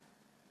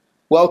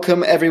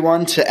Welcome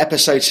everyone to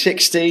episode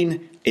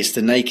 16. It's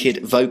the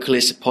Naked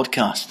Vocalist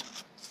Podcast.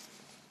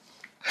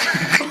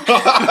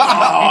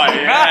 Oh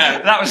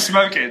yeah, that was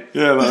smoking.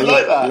 Yeah, man.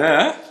 Like that?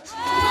 Yeah.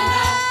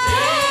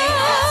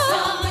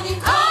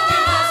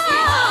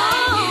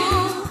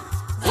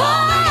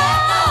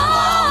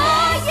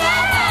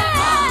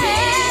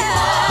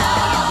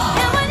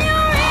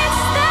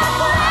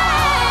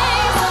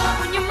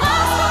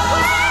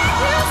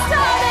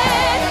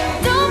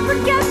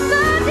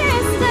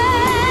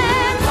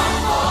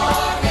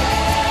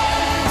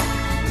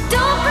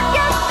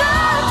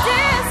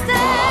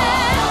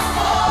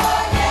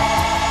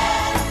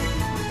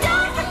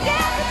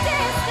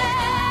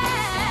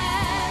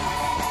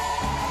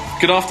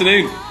 Good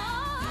afternoon.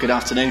 Good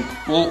afternoon.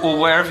 Or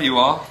wherever you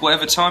are,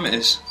 whatever time it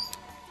is.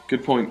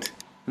 Good point.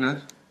 You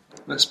know,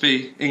 let's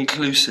be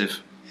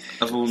inclusive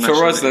of all For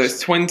nationalities. us though,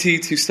 it's 20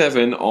 to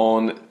 7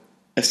 on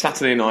a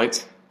Saturday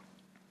night,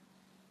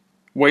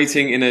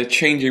 waiting in a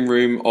changing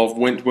room of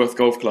Wentworth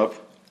Golf Club.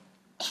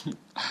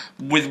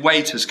 With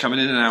waiters coming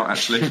in and out,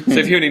 actually. So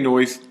if you hear any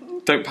noise,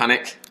 don't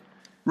panic.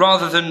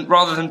 rather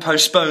than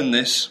postpone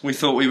this, we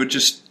thought we would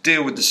just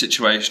deal with the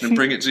situation and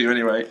bring it to you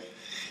anyway.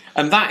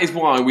 And that is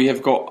why we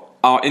have got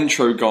our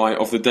intro guy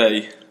of the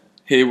day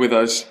here with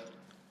us.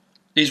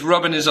 He's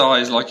rubbing his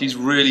eyes like he's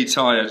really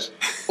tired.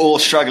 Or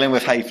struggling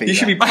with hay fever. You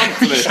should be pumped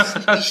for this.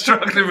 I'm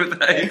struggling with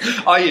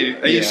that. Are you?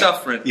 Are you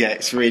suffering? Yeah,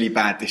 it's really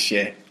bad this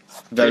year.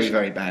 Very,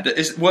 very bad.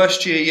 It's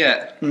worst year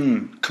yet.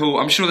 Cool.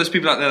 I'm sure there's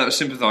people out there that will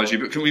sympathise with you,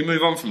 but can we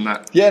move on from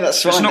that? Yeah,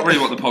 that's It's fine. not really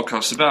what the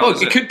podcast's about. Well,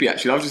 is it could be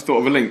actually. I've just thought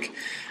of a link.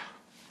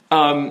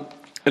 A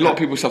lot of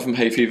people suffer from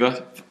hay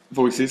fever,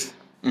 voices.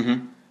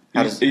 Mm-hmm.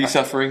 Are you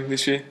suffering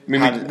this year? I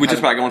mean, we're just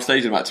about to go on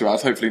stage in about 2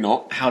 hours, hopefully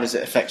not. How does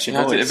it affect your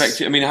How voice? does it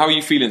affect you? I mean, how are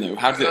you feeling though?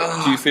 How does it,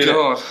 do you feel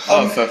God.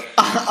 it?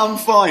 I'm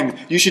fine.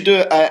 You should do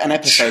an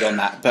episode on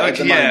that. But at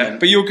the Yeah. moment,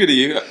 But you're good, are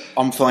you?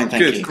 I'm fine,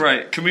 thank Good. you.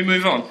 Great. Can we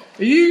move on?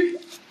 Are you?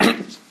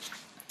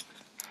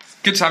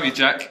 Good to have you,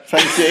 Jack.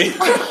 Thank you.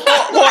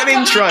 What an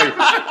intro.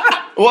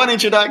 What an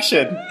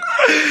introduction.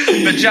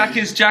 But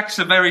Jack's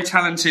a very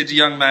talented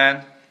young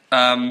man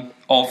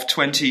of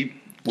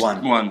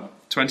 21.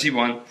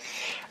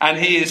 And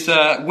he is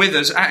with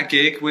us at a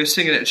gig. We're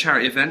singing at a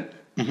charity event.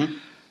 Mm-hmm.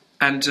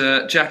 And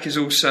Jack is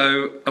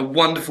also a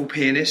wonderful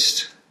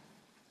pianist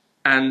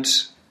and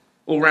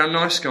all-round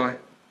nice guy.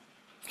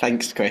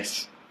 Thanks,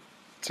 Chris.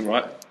 It's all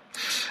right.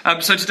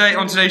 So today,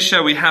 on today's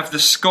show, we have the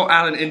Scott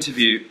Allen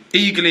interview,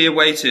 eagerly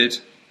awaited,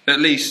 at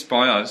least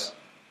by us,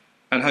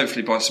 and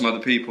hopefully by some other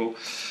people.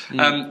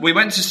 We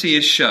went to see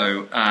his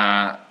show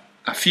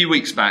a few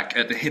weeks back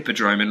at the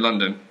Hippodrome in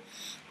London,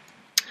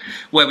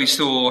 where we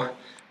saw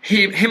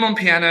him on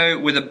piano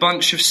with a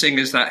bunch of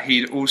singers that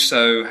he'd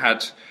also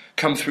had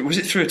come through. Was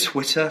it through a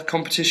Twitter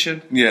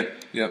competition? Yeah.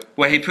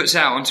 Where he puts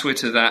out on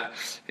Twitter that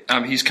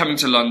he's coming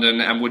to London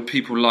and would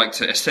people like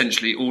to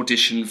essentially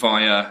audition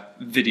via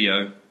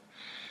video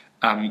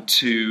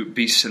to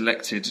be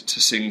selected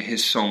to sing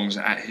his songs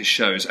at his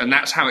shows. And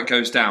that's how it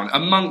goes down,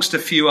 amongst a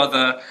few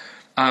other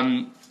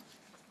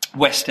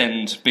West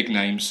End big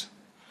names.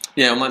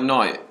 Yeah, on that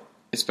night,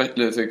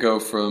 especially the girl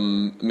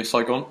from Miss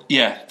Saigon.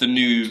 Yeah, the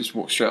new... Just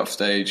walked straight off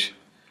stage.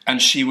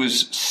 And she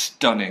was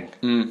stunning,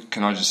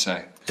 can I just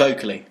say.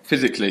 Vocally.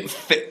 Physically.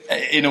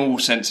 In all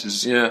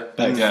senses. Yeah.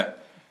 Both. Yeah.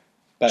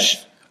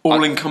 Both.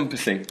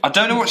 All-encompassing. I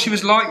don't know what she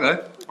was like,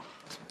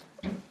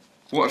 though.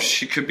 What if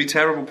she could be a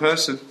terrible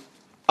person?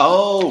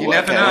 Oh, You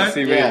never know. I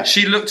see, Yeah.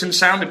 She looked and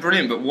sounded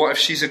brilliant, but what if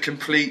she's a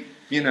complete,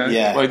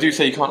 Yeah. Well, I do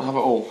say you can't have it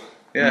all.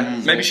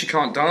 Yeah, maybe she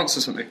can't dance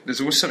or something. There's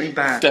always something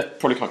bad. Def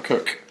probably can't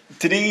cook.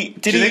 Did he?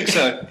 Do you think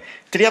so?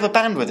 Did he have a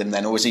band with him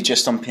then, or was he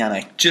just on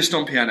piano? Just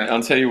on piano.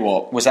 I'll tell you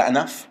what. Was that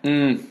enough?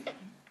 He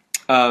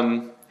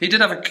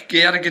did have he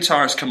had a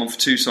guitarist come on for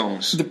 2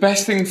 songs. The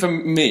best thing for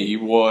me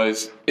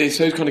was it's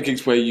those kind of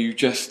gigs where you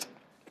can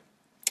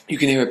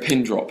hear a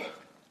pin drop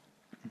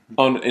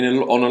on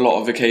a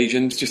lot of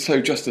occasions. Just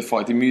so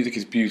justified. The music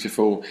is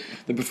beautiful.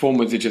 The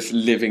performers are just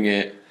living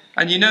it.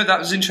 And you know that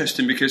was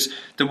interesting because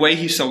the way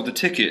he sold the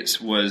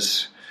tickets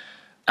was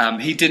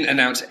he didn't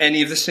announce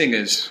any of the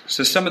singers.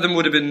 So some of them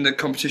would have been the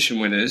competition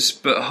winners,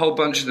 but a whole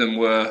bunch of them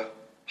were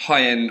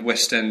high-end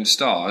West End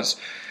stars.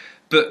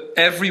 But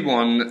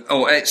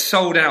it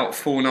sold out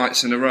 4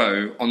 nights in a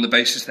row on the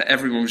basis that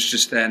everyone was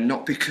just there,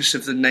 not because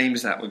of the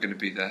names that were going to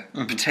be there,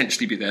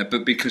 potentially be there,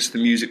 but because the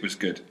music was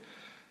good.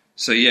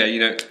 So yeah,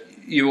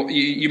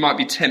 you might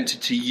be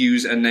tempted to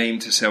use a name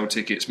to sell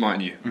tickets,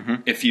 mightn't you?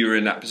 If you were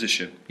in that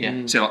position.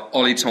 Yeah. So like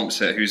Ollie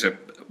Thompson, who's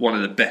one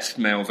of the best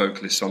male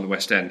vocalists on the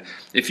West End,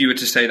 if you were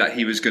to say that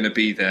he was going to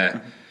be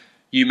there,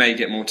 you may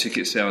get more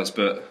ticket sales,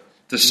 but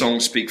the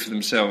songs speak for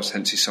themselves,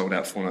 hence he sold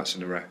out 4 nights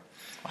in a row.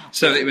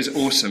 So it was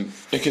awesome.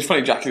 It's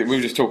funny, Jack, we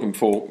were just talking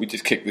before we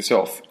just kicked this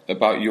off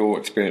about your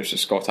experience with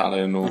Scott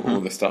Allen and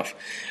all this stuff.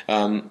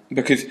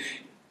 Because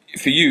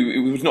for you,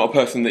 it was not a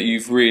person that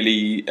you've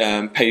really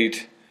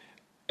paid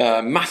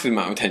a massive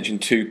amount of attention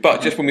to,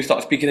 but just when we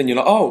started speaking, then you're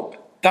like, oh,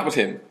 that was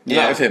him. Yeah.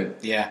 That was him.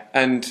 Yeah.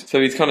 And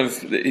so he's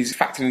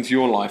factored into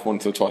your life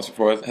once or twice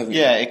before, hasn't he?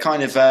 Yeah, it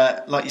kind of,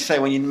 like you say,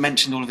 when you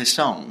mentioned all of his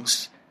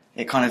songs,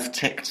 it kind of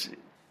ticked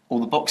all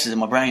the boxes in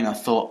my brain. I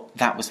thought,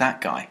 that was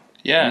that guy.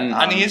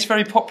 Yeah, and he is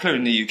very popular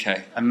in the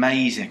UK.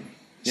 Amazing.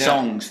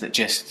 Songs that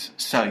just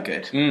so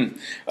good.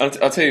 I'll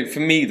tell you, for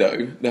me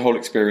though, the whole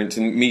experience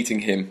and meeting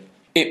him,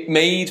 it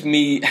made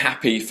me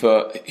happy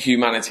for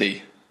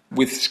humanity.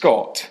 With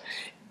Scott,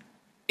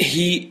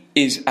 he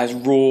is as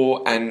raw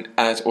and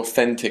as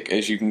authentic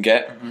as you can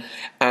get,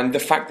 and the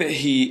fact that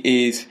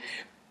he is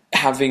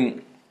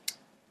having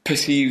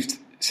perceived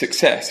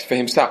success for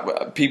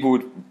himself, people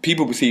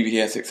perceive he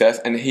has success,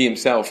 and he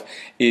himself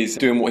is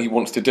doing what he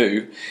wants to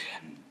do,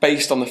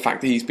 based on the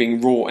fact that he's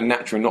being raw and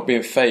natural, not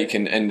being fake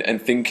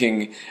and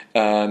thinking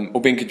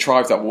or being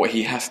contrived at what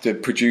he has to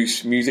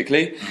produce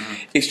musically.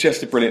 It's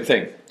just a brilliant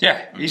thing.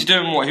 Yeah, he's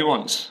doing what he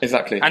wants.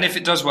 Exactly. And if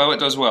it does well, it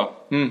does well.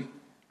 You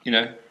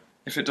know,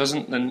 if it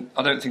doesn't, then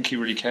I don't think he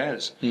really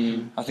cares.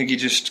 I think he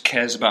just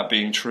cares about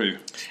being true.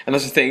 And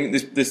that's the thing.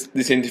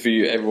 This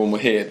interview, everyone will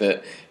hear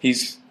that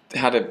he's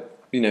had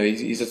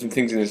he's had some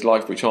things in his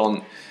life which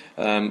aren't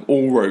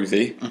all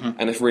rosy,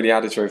 and it's really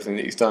added to everything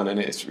that he's done, and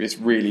it's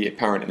really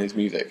apparent in his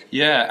music.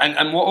 Yeah,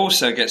 and what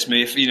also gets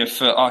me,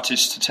 for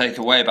artists to take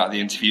away about the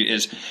interview,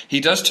 is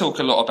he does talk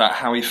a lot about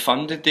how he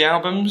funded the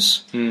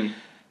albums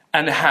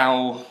and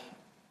how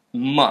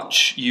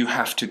much you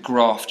have to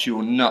graft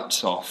your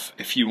nuts off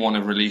if you want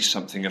to release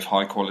something of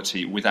high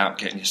quality without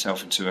getting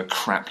yourself into a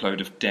crap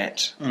load of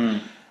debt,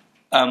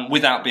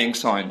 without being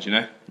signed,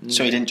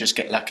 So he didn't just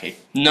get lucky.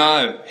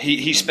 No,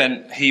 he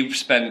spent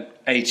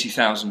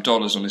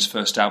 $80,000 on his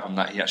first album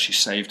that he actually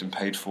saved and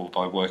paid for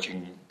by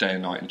working day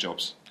and night in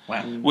jobs.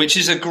 Wow. Which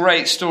is a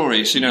great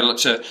story.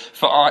 So,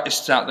 for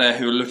artists out there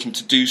who are looking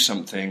to do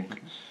something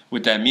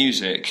with their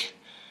music,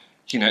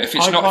 if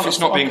it's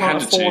not being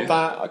handed to you,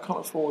 I can't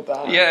afford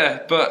that.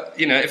 Yeah, but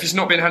if it's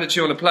not being handed to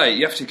you on a plate,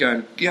 you have to go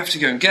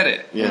and get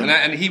it. Yeah.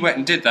 And he went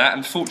and did that,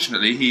 and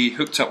fortunately, he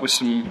hooked up with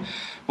some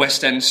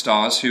West End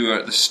stars who were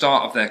at the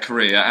start of their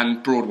career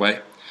and Broadway,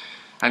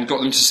 and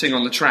got them to sing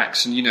on the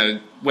tracks.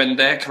 And when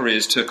their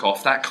careers took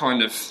off,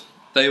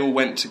 they all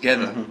went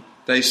together.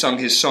 They sung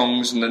his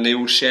songs, and then they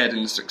all shared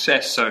in the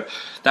success. So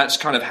that's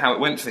kind of how it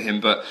went for him.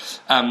 But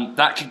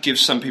that could give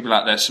some people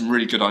out there some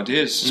really good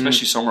ideas,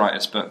 especially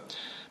songwriters. But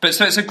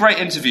so it's a great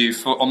interview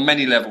on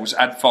many levels: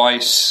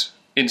 advice,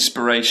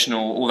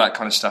 inspirational, all that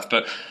kind of stuff.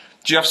 But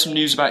do you have some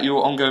news about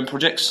your ongoing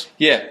projects?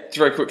 Yeah,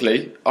 very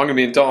quickly. I'm going to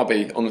be in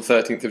Derby on the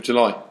 13th of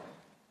July.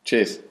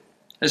 Cheers.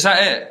 Is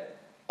that it?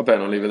 I better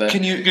not leave it there.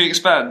 Can you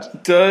expand?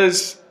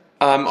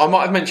 I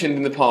might have mentioned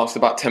in the past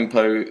about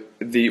Tempo,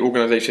 the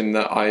organisation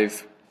that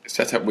I've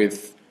set up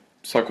with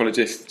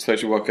psychologists,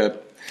 social worker,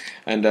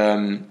 and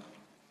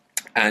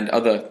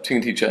other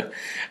singing teacher,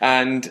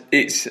 and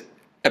it's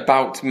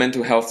about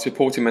mental health,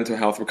 supporting mental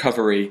health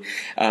recovery.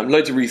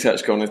 Loads of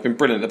research going on. It's been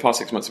brilliant. The past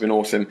 6 months have been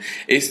awesome.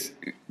 It's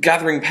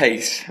gathering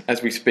pace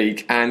as we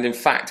speak, and in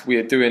fact we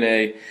are doing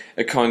a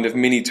kind of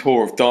mini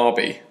tour of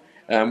Derby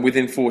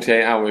within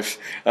 48 hours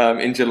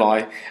in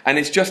July, and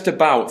it's just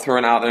about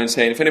throwing out there and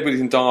saying, if anybody's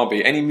in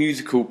Derby, any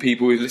musical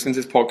people who listen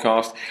to this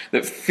podcast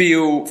that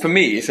feel, for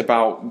me, it's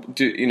about,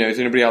 is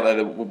there anybody out there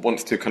that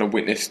wants to kind of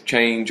witness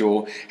change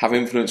or have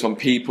influence on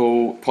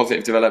people,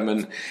 positive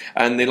development,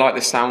 and they like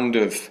the sound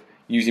of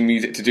using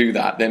music to do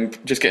that, then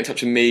just get in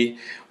touch with me,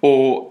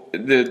 or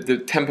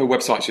the Tempo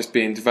website's just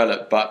being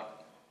developed,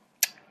 but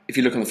if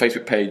you look on the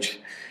Facebook page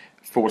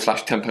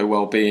 /Tempo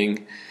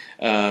Wellbeing,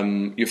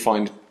 you'll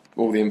find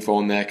all the info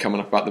on there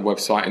coming up about the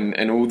website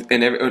and all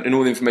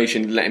the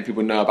information, letting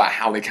people know about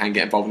how they can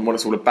get involved and what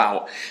it's all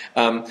about.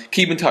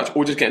 Keep in touch,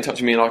 or just get in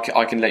touch with me and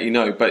I can let you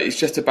know. But it's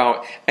just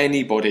about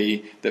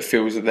anybody that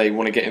feels that they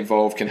want to get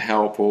involved can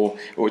help, or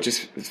it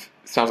just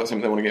sounds like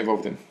something they want to get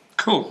involved in.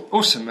 Cool,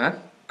 awesome, man.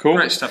 Cool,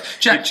 great stuff.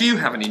 Jack, do you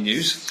have any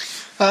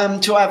news?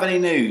 Do I have any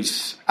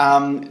news?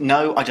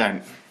 No, I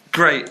don't.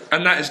 Great,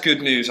 and that is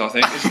good news, I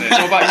think, isn't it?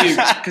 What about you?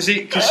 Because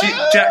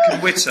Jack can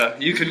witter.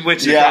 You can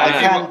witter.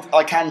 Yeah,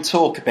 I can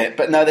talk a bit,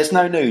 but no, there's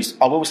no news.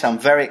 I will say I'm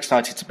very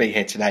excited to be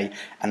here today,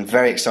 and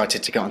very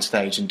excited to get on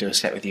stage and do a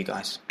set with you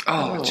guys.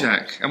 Oh,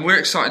 Jack, and we're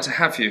excited to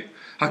have you.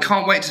 I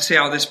can't wait to see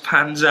how this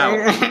pans out.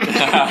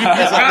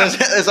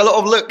 there's a lot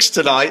of looks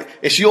tonight.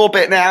 It's your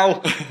bit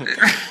now.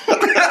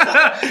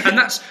 And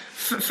that's,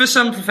 for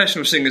some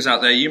professional singers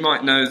out there, you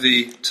might know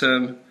the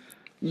term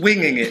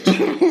winging it.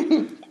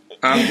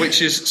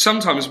 Which is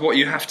sometimes what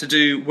you have to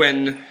do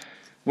when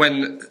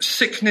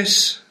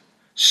sickness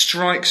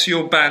strikes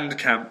your band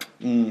camp.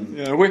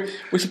 Yeah, we're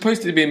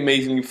supposed to be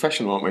amazingly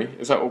professional, aren't we?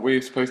 Is that what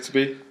we're supposed to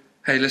be?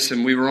 Hey,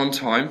 listen, we were on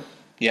time.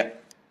 Yeah.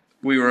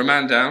 We were a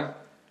man down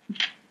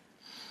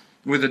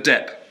with a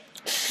dep.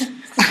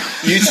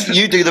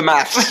 You do the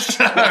maths.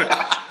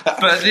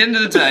 But at the end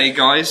of the day,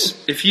 guys,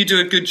 if you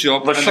do a good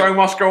job, the show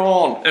must go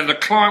on. And the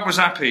client was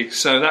happy,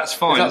 so that's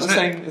fine. Is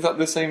that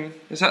the same?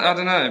 I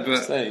don't know,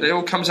 but it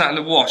all comes out in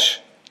the wash.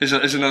 Is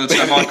another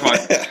term I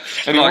quite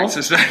like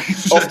to say.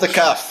 Off the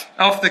cuff.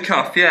 Off the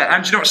cuff, yeah.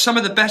 And you know what? Some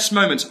of the best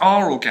moments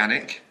are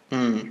organic.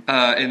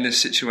 in this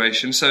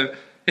situation. So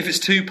if it's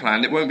too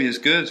planned, it won't be as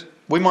good.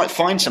 We might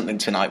find something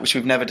tonight which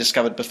we've never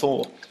discovered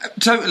before.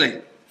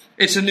 Totally.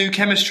 It's a new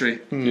chemistry.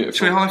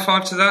 Should we high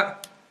five to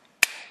that?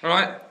 All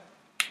right?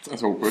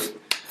 That's awkward.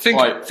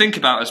 Think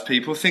about us,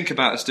 people. Think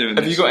about us doing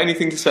this. Have you got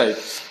anything to say?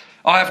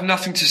 I have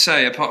nothing to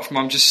say apart from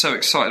I'm just so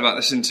excited about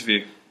this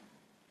interview.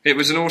 It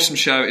was an awesome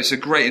show. It's a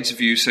great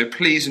interview, so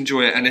please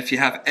enjoy it. And if you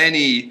have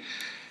any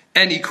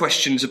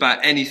questions about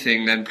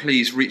anything, then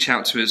please reach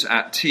out to us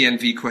at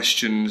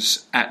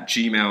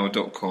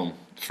tnvquestions@gmail.com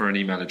for an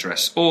email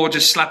address. Or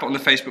just slap it on the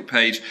Facebook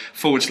page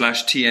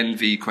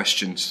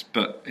 /TNVquestions.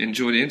 But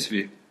enjoy the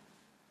interview.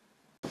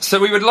 So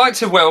we would like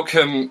to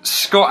welcome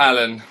Scott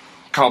Allen.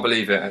 Can't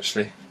believe it,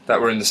 actually,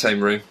 that we're in the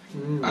same room.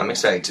 I'm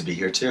excited to be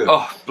here too.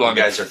 Oh, blimey.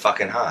 You guys are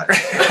fucking hot.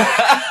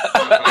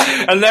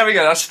 And there we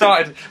go. That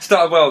started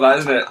well, that,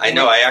 isn't it? I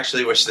know. I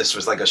actually wish this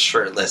was like a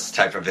shirtless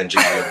type of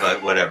interview,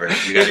 but whatever.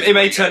 It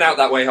may turn out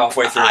that way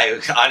halfway through. I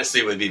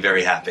honestly would be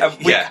very happy.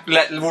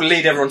 We'll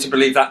lead everyone to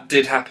believe that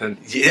did happen.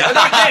 Yeah. No,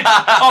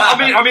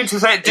 it did. I mean to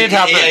say it did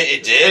happen.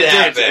 It did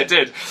happen. It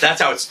did.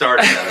 That's how it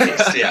started, at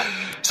least. Yeah.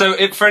 So,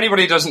 for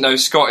anybody who doesn't know,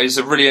 Scott is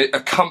a really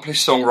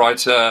accomplished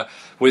songwriter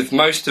with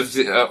most of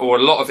or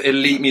a lot of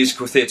elite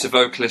musical theatre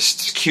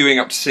vocalists queuing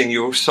up to sing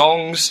your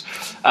songs.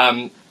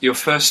 Your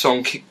first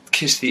song,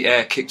 Kiss the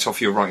Air, kicked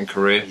off your writing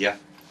career. Yeah.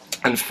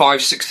 And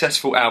 5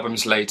 successful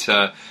albums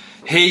later,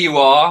 here you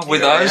are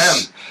with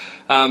us.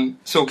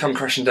 It's all come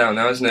crashing down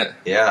now, isn't it?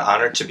 Yeah,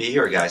 honored to be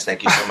here, guys.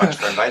 Thank you so much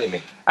for inviting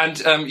me. And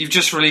you've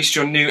just released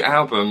your new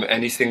album,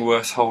 Anything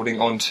Worth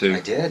Holding On To. I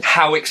did.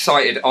 How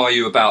excited are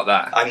you about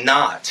that? I'm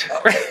not.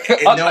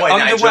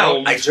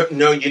 Underwhelmed. I don't.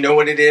 No, you know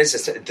what it is?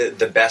 It's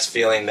the best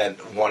feeling that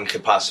one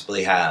could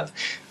possibly have.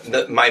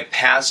 My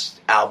past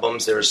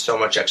albums, there is so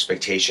much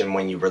expectation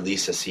when you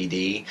release a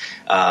CD.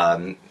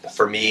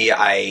 For me,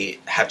 I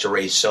have to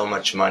raise so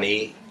much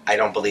money. I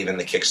don't believe in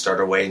the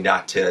Kickstarter way,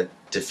 not to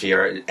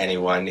fear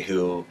anyone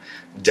who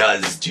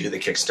does do the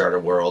Kickstarter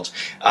world,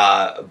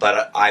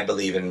 but I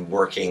believe in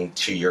working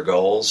to your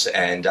goals,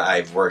 and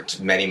I've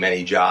worked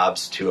many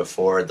jobs to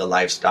afford the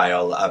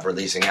lifestyle of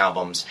releasing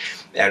albums,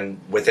 and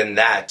within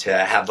that, to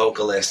have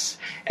vocalists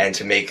and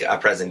to make a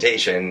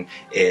presentation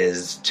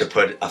is to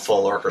put a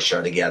full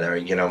orchestra together.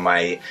 You know,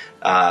 my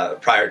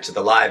prior to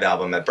the live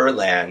album at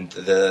Birdland,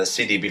 the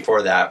CD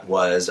before that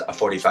was a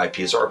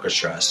 45-piece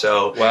orchestra,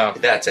 so wow.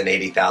 That's an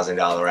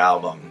 $80,000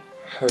 album.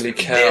 Holy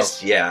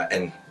cow.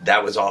 And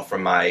that was all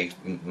from my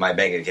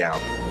bank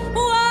account.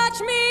 Watch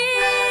me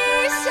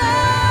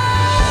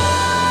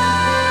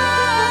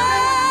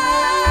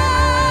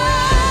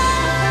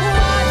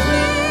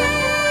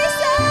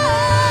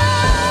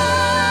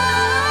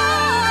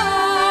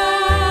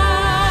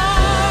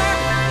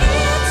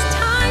It's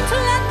time to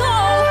let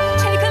go.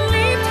 Take a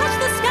leap, touch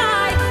the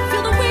sky.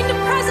 Feel the wind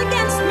press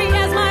against me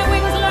as my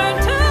wings learn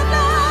to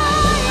fly.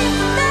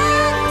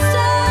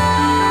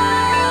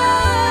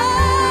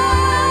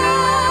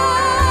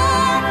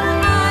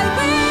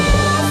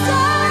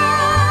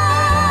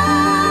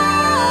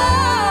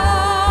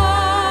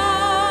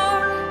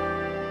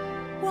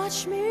 Then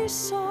watch me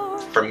soar.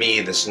 For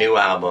me, this new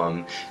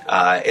album,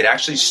 it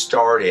actually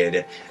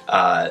started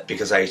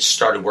because I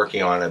started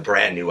working on a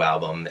brand new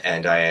album,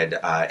 and I had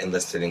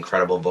enlisted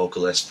incredible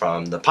vocalists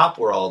from the pop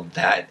world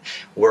that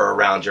were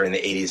around during the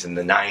 80s and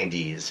the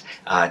 90s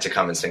to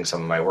come and sing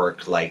some of my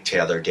work, like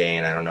Taylor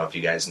Dane. I don't know if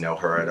you guys know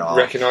her at all.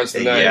 Recognize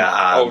the name.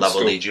 Yeah, Old Love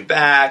Will school. Lead You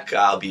Back,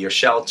 I'll Be Your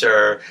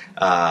Shelter,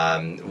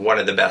 one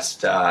of the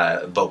best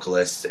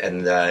vocalists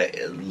in the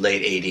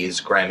late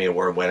 80s, Grammy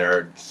Award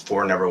winner,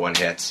 4 #1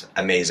 hits,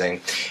 amazing.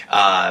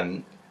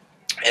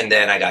 And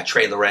then I got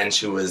Trey Lorenz,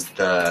 who was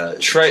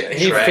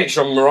He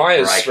featured on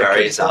Mariah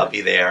Carey's I'll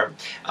Be There.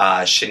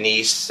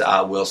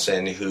 Shanice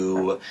Wilson,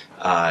 who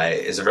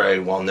is a very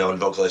well-known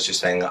vocalist who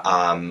sang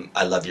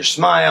I Love Your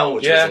Smile,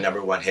 which was a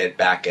 #1 hit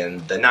back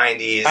in the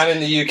 90s. And in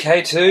the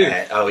UK too.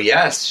 Oh,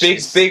 yes.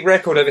 Big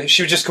record of it.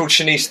 She was just called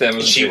Shanice then,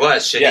 wasn't she? She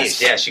was, Shanice,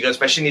 yes. yeah. She goes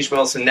by Shanice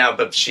Wilson now,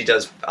 but she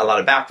does a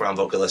lot of background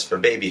vocalists for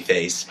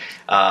Babyface.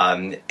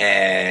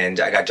 And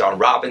I got Dawn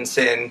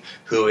Robinson,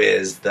 who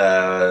is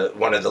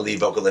one of the lead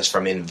vocalists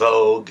from In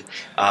Vogue.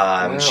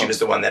 Wow. She was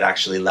the one that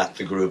actually left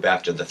the group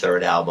after the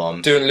 3rd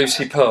album. Doing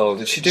Lucy Pearl.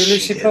 Did she do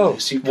Lucy Pearl?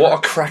 What a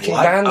cracking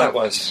band that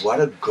was. What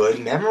a good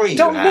memory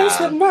Don't you have.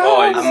 listen, man.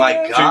 Oh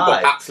my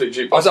God. Absolute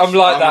jukebox. I'm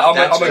like that. I'm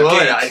That's a good.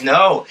 geek. I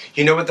know.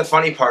 You know what the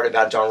funny part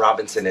about Dawn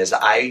Robinson is?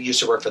 I used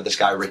to work for this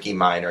guy, Ricky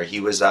Minor. He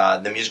was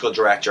the musical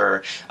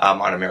director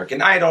on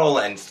American Idol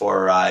and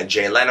for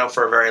Jay Leno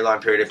for a very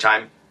long period of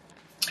time.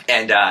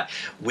 And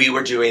we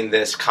were doing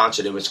this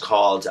concert. It was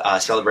called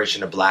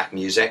Celebration of Black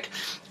Music.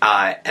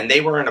 And they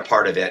weren't a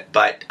part of it,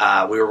 but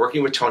we were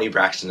working with Tony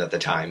Braxton at the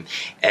time.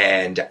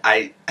 And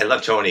I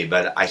love Tony,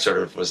 but I sort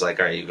of was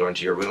like, all right, you go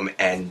into your room.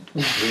 And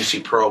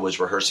Lucy Pearl was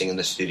rehearsing in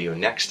the studio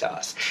next to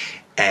us.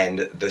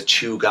 And the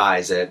 2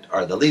 guys that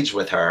are the leads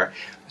with her.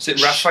 Is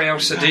it Raphael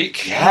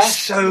Sadiq? Yes,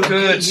 so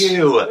good.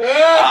 You.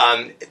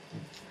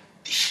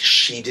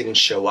 she didn't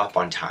show up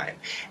on time,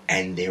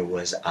 and there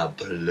was a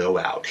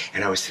blowout.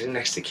 And I was sitting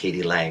next to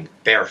Katie Lang,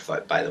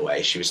 barefoot, by the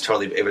way. She was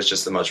totally, it was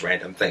just the most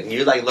random thing.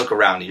 You like look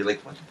around and you're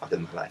like, what the fuck is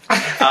my life?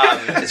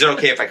 Is it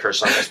okay if I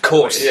curse on this? Of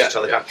course, yeah.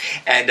 Totally fine.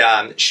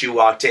 And she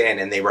walked in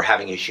and they were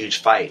having a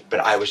huge fight, but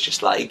I was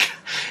just like,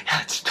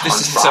 it's Tom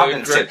This is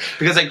Robinson. so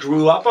Because I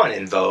grew up on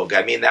In Vogue.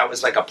 I mean, that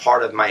was like a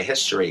part of my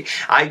history.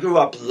 I grew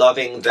up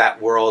loving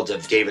that world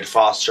of David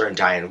Foster and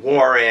Diane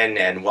Warren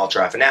and Walter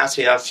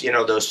Afanasieff, you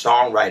know, those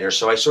songwriters.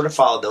 So I sort of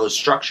followed those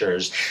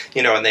structures,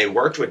 you know, and they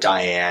worked with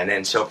Diane.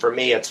 And so for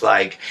me, it's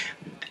like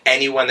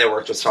anyone that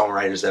worked with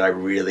songwriters that I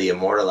really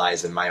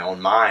immortalized in my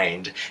own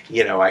mind,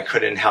 you know, I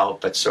couldn't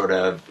help but sort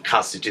of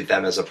constitute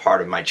them as a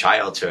part of my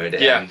childhood.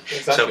 Yeah, and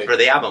exactly. So for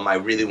the album, I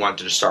really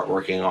wanted to start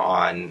working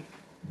on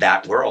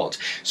that world.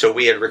 So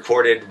we had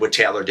recorded with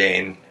Taylor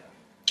Dane.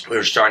 We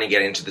were starting to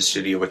get into the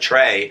studio with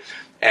Trey.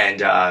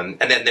 And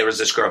then there was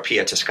this girl,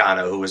 Pia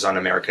Toscano, who was on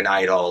American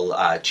Idol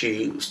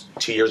 2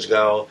 years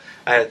ago.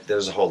 There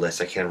was a whole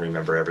list. I can't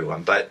remember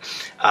everyone. But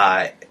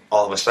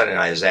all of a sudden,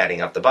 I was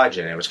adding up the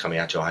budget, and it was coming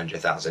out to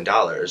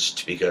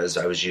 $100,000 because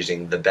I was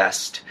using the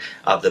best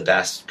of the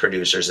best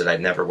producers that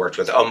I'd never worked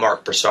with. Oh,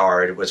 Mark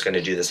Broussard was going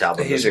to do this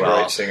album He's as well. a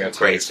great singer.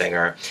 Great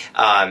singer.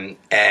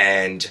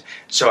 And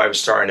so I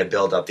was starting to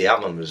build up the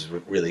album. It was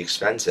really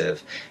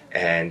expensive.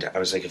 And I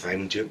was like, if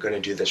I'm going to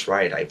do this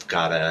right, I've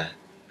got to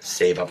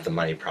save up the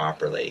money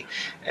properly,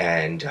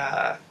 and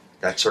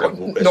that sort of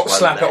Not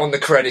slap it on the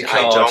credit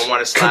card. I don't want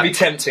to slap. Could be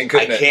tempting,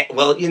 couldn't I it? can't.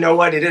 Well, you know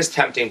what? It is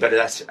tempting, but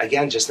that's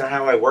again just not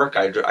how I work.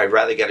 I'd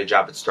rather get a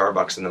job at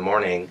Starbucks in the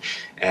morning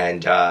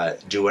and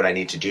do what I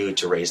need to do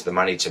to raise the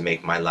money to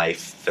make my life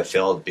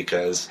fulfilled.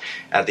 Because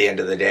at the end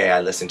of the day,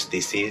 I listen to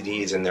these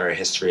CDs and they're a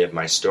history of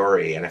my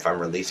story. And if I'm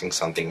releasing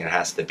something, it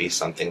has to be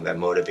something that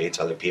motivates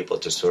other people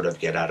to sort of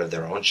get out of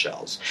their own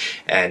shells.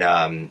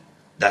 And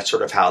that's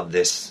sort of how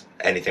this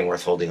Anything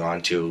Worth Holding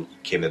On To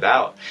came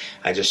about.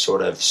 I just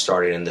sort of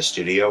started in the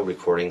studio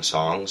recording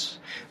songs.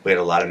 We had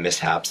a lot of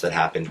mishaps that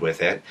happened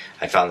with it.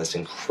 I found this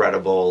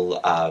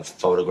incredible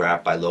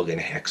photograph by Logan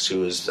Hicks,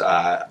 who's,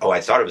 I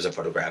thought it was a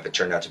photograph. It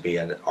turned out to be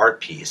an art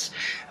piece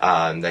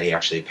that he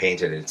actually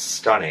painted. It's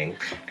stunning.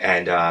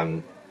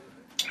 And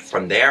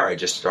from there, I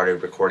just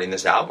started recording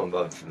this album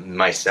of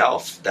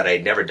myself that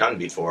I'd never done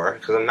before,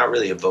 because I'm not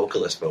really a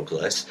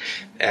vocalist.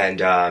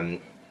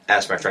 And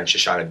asked my friend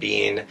Shoshana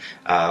Bean.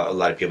 A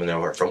lot of people know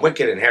her from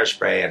Wicked and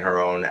Hairspray and her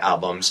own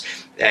albums.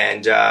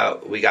 And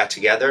we got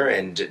together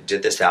and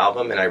did this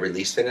album, and I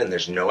released it, and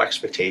there's no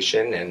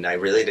expectation, and I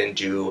really didn't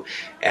do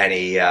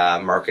any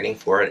marketing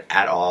for it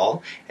at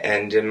all.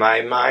 And in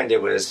my mind,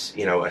 it was,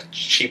 you know, a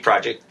cheap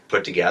project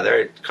put together.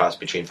 It cost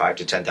between $5,000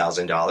 to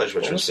 $10,000,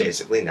 which was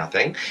basically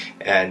nothing.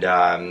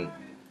 And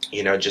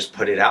you know, just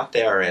put it out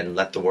there and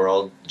let the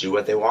world do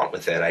what they want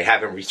with it. I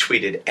haven't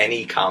retweeted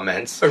any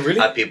comments of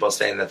people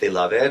saying that they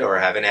love it, or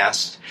haven't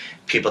asked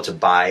people to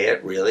buy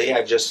it, really.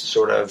 I've just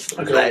sort of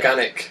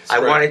organic. I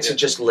want it to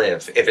just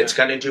live. If it's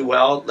going to do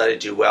well, let it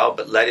do well,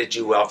 but let it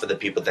do well for the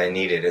people that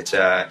need it. It's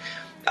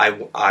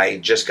I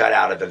just got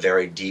out of a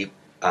very deep,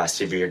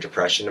 severe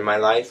depression in my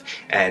life,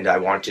 and I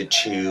wanted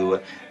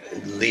to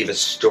leave a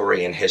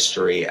story in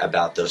history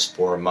about those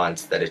 4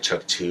 months that it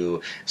took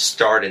to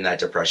start in that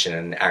depression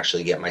and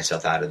actually get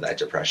myself out of that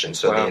depression.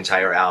 So the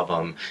entire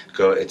album,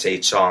 it's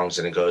 8 songs,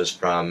 and it goes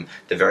from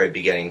the very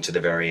beginning to the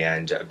very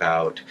end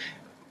about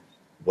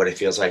what it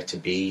feels like to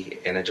be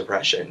in a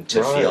depression,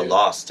 to feel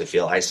lost, to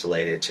feel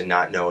isolated, to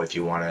not know if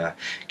you want to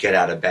get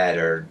out of bed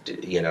or,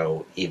 you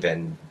know,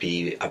 even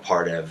be a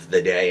part of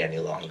the day any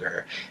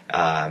longer.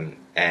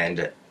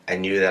 And I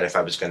knew that if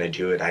I was going to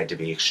do it, I had to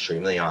be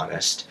extremely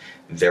honest,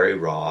 very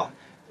raw,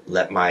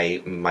 let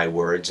my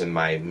words and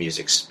my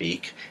music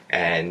speak,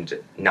 and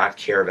not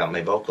care about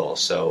my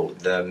vocals. So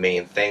the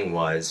main thing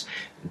was,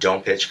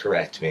 don't pitch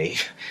correct me,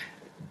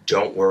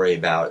 don't worry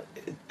about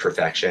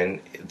perfection.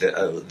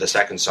 The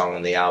second song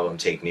on the album,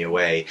 Take Me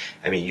Away,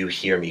 I mean, you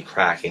hear me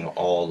cracking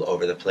all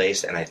over the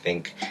place, and I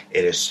think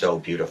it is so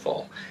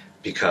beautiful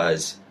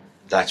because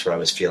that's what I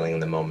was feeling in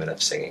the moment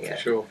of singing it.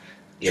 Sure.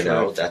 You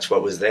know, that's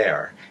what was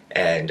there.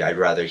 And I'd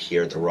rather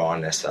hear the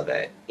rawness of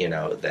it, you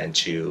know, than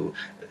to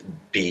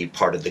be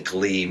part of the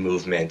Glee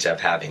movement of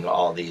having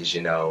all these,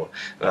 you know,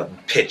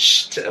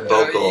 pitched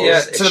vocals. Yeah,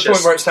 to the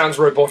point where it sounds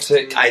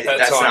robotic.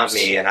 That's times. not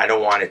me, and I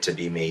don't want it to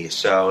be me.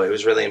 So it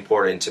was really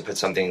important to put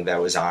something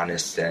that was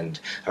honest and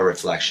a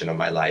reflection of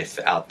my life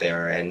out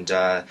there. And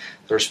the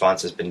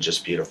response has been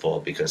just beautiful,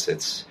 because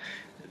it's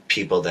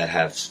people that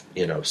have,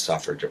 you know,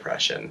 suffered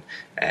depression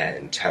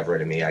and have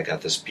written me. I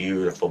got this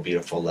beautiful,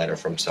 beautiful letter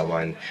from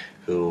someone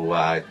who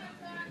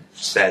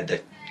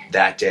said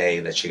that day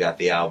that she got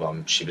the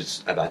album, she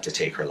was about to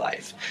take her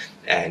life.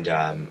 And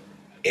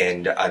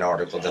in an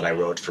article that I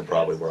wrote for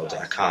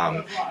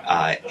BroadwayWorld.com,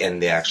 in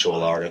the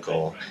actual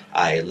article,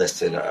 I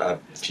listed a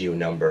few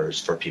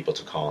numbers for people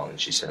to call, and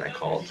she said I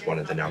called one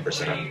of the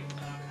numbers, and I'm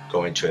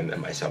going to admit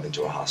myself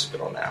into a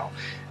hospital now.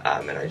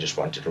 And I just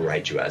wanted to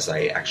write you as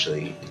I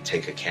actually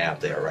take a cab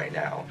there right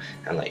now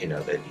and let you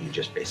know that you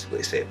just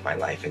basically saved my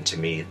life. And to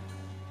me,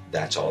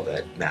 That's all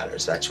that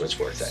matters. That's what's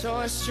worth it. So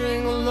I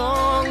string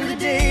along the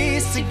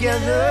days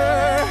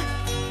together,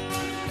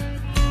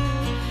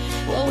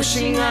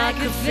 wishing I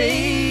could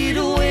fade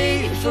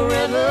away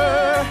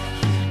forever.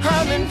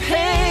 I'm in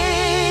pain.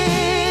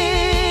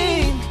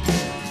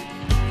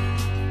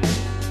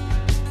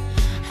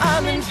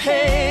 I'm in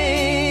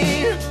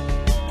pain.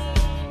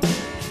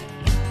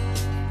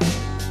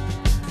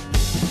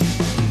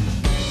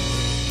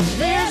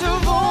 There's a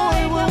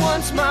void where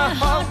once my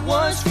heart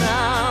was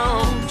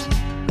found.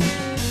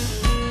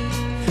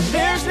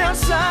 There's now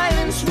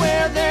silence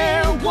where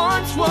there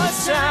once was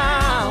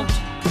sound.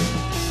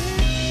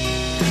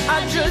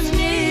 I just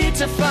need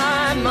to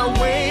find my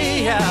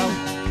way out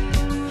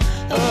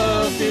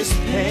of this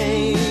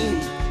pain.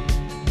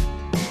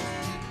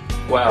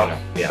 Wow,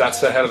 Yeah.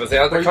 that's a hell of a thing.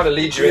 That kind of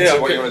leads you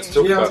into what you wanted to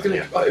talk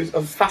about. I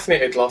was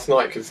fascinated last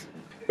night because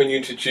when you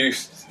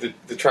introduced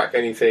the track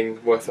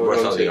 "Anything Worth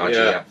Holding On To,"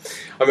 Yeah.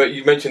 I mean,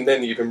 you mentioned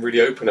then that you've been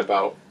really open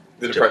about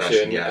the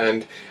depression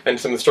yeah. and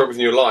some of the struggles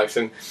in your life,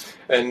 and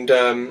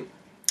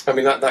I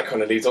mean that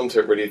kind of leads on to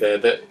it really. There,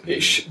 that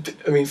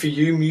I mean, for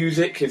you,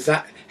 music has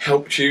that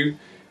helped you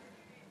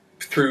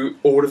through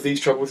all of these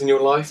troubles in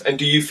your life? And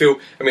do you feel,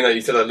 I mean, like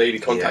you said, that lady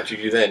contacted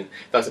you then.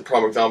 That's a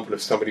prime example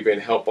of somebody being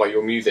helped by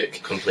your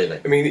music.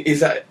 Completely. I mean,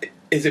 has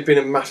it been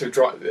a massive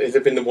drive? Has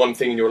it been the one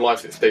thing in your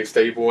life that stayed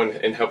stable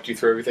and helped you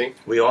through everything?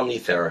 We all need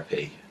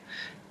therapy.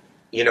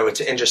 You know,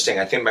 it's interesting.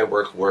 I think my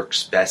work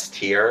works best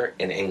here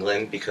in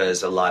England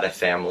because a lot of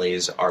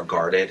families are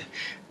guarded.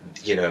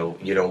 You know,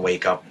 you don't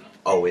wake up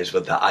always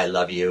with the "I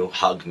love you,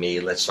 hug me,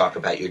 let's talk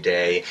about your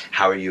day,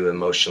 how are you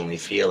emotionally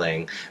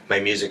feeling."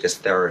 My music is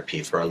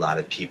therapy for a lot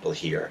of people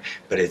here,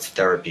 but it's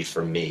therapy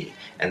for me.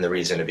 And the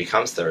reason it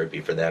becomes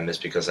therapy for them is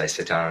because I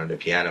sit down on the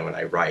piano and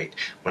I write.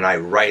 When I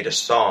write a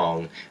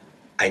song,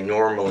 I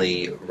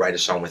normally write a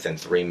song within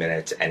 3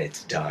 minutes and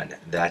it's done.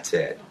 That's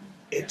it.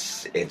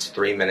 It's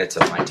 3 minutes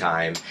of my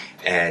time,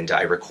 and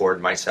I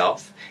record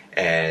myself,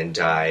 and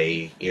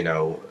I,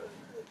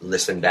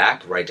 listen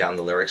back, write down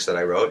the lyrics that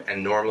I wrote,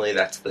 and normally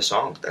that's the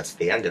song. That's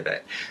the end of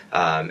it.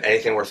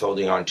 Anything Worth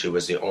Holding On To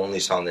was the only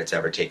song that's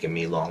ever taken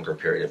me longer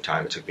period of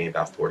time. It took me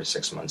about 4 to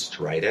 6 months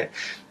to write it.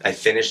 I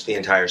finished the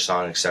entire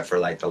song except for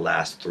like the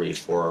last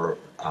 3-4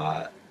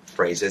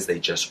 phrases. They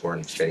just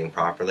weren't fitting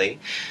properly.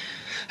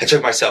 I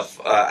took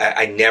myself,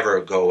 I never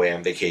go away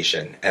on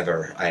vacation,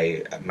 ever.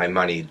 My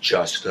money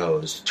just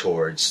goes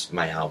towards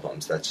my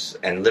albums.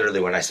 And literally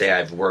when I say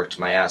I've worked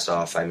my ass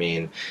off, I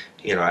mean,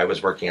 I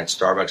was working at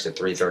Starbucks at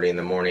 3:30 in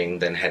the morning,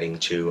 then heading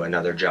to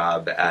another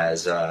job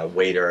as a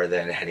waiter,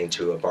 then heading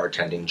to a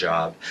bartending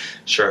job,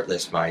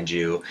 shirtless, mind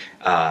you,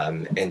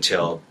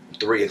 until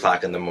 3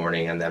 o'clock in the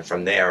morning, and then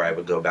from there I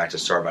would go back to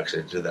Starbucks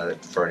and do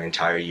that for an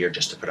entire year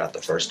just to put out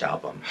the first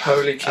album.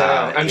 Holy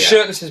cow. And yeah.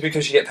 shirtless is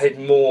because you get paid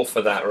more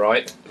for that,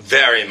 right?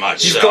 Very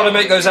much You've so. got to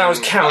make those hours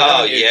count. Oh,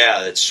 haven't you?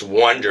 yeah, it's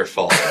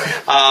wonderful.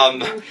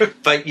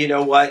 But you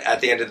know what?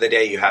 At the end of the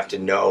day, you have to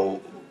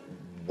know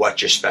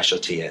what your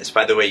specialty is.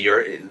 By the way,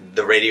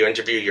 the radio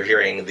interview, you're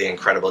hearing the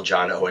incredible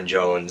John Owen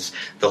Jones,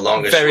 the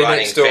longest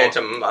running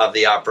Phantom of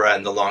the Opera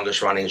and the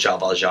longest running Jean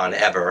Valjean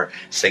ever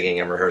singing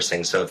and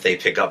rehearsing. So if they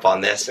pick up on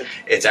this,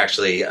 it's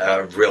actually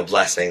a real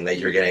blessing that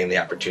you're getting the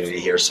opportunity to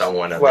hear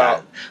someone of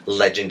that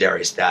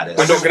legendary status.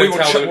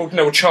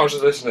 We'll charge the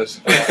listeners.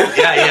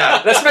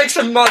 Yeah. Let's make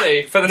some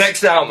money for the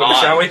next album,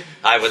 shall we?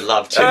 I would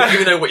love to.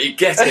 You know what you're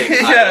getting.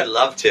 I would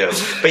love to.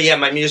 But yeah,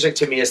 my music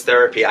to me is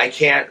therapy. I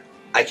can't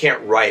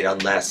write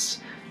unless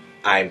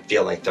I'm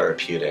feeling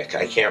therapeutic.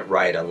 I can't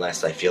write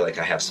unless I feel like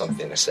I have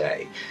something to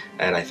say.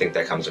 And I think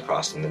that comes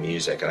across in the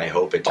music, and I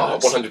hope it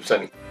does.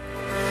 100%.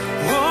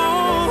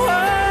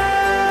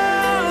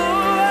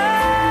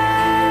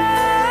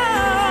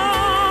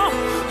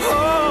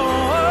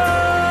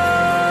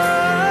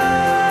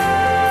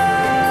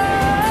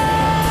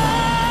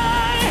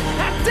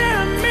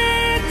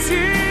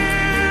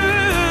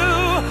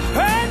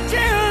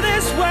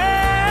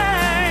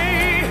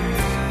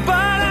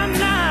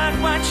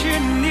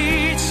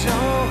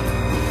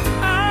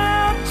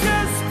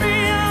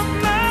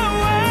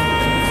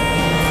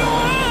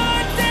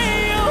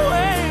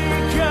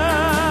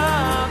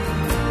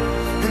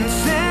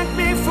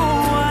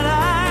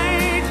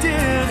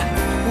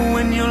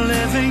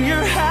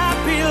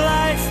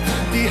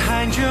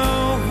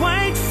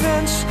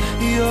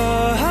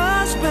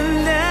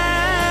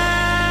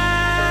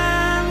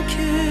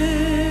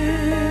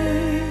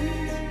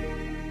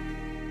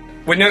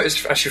 We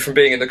noticed, actually, from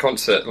being in the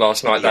concert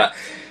last night that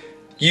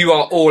you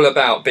are all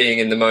about being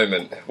in the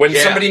moment. When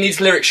somebody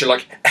needs lyrics, you're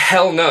like,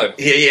 hell no.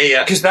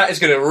 Yeah. Because that is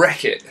going to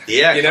wreck it.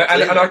 Yeah,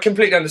 and I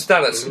completely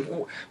understand that.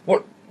 So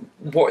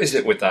what is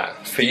it with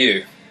that for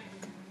you?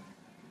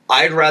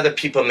 I'd rather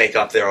people make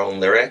up their own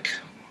lyric.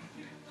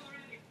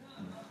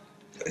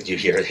 You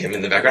hear him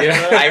in the background?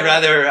 Yeah. I'd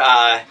rather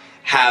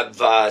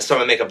have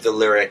someone make up the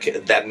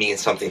lyric that means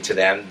something to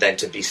them than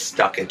to be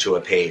stuck into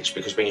a page.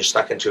 Because when you're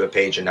stuck into a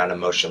page, you're not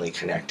emotionally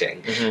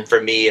connecting. Mm-hmm.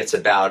 For me, it's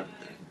about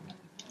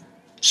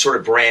sort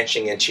of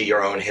branching into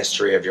your own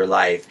history of your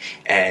life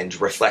and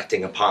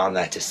reflecting upon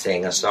that to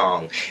sing a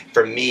song.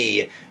 For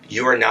me,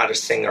 you are not a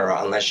singer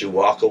unless you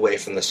walk away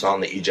from the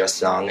song that you just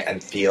sung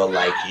and feel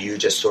like you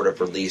just sort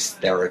of released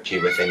therapy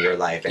within your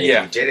life. And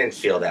if you didn't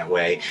feel that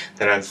way,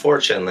 then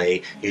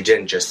unfortunately, you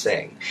didn't just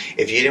sing.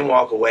 If you didn't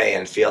walk away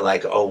and feel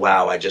like, oh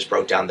wow, I just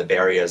broke down the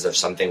barriers of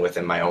something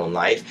within my own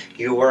life,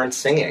 you weren't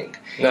singing.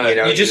 No,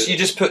 you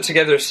just put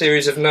together a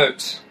series of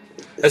notes.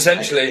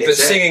 Essentially, but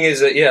singing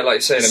is, like you're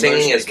saying,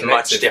 singing is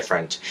connected. much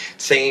different.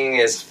 Singing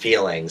is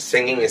feeling.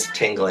 Singing is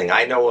tingling.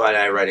 I know when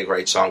I write a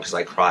great song because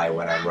I cry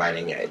when I'm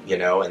writing it,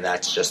 and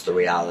that's just the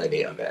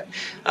reality of it.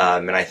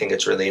 And I think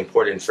it's really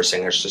important for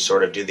singers to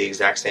sort of do the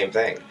exact same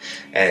thing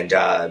and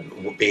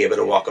be able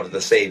to walk up the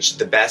stage.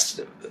 The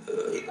best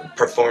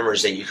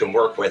performers that you can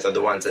work with are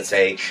the ones that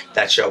say,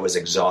 that show was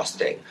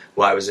exhausting.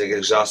 Why was it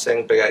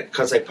exhausting?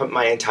 Because I put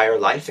my entire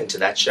life into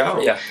that show.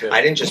 Yeah.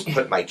 I didn't just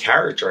put my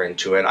character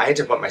into it. I had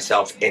to put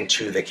myself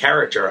into the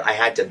character. I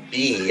had to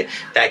be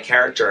that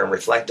character and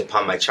reflect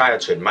upon my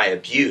childhood, my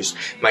abuse,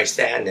 my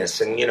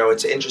sadness. And,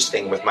 it's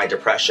interesting with my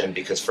depression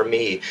because for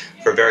me,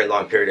 for a very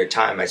long period of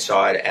time, I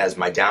saw it as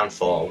my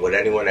downfall. Would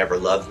anyone ever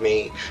love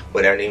me?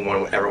 Would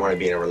anyone ever want to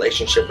be in a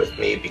relationship with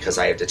me because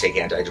I have to take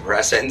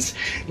antidepressants?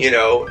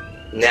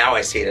 Now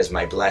I see it as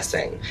my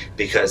blessing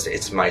because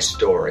it's my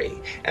story,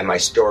 and my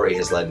story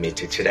has led me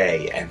to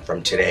today, and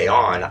from today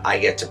on I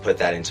get to put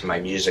that into my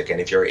music.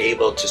 And if you're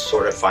able to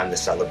sort of find the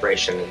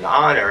celebration and the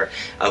honor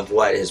of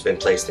what has been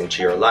placed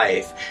into your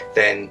life,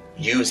 then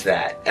use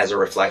that as a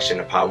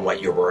reflection upon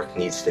what your work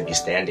needs to be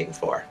standing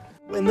for.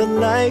 When the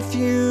life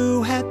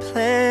you had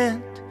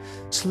planned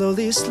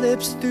slowly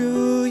slips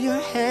through your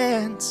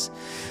hands,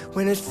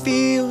 when it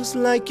feels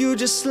like you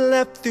just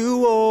slept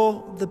through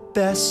all the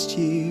best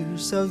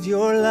years of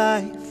your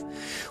life,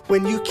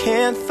 when you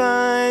can't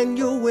find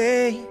your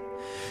way,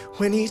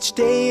 when each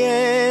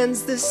day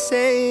ends the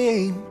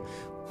same,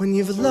 when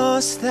you've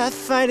lost that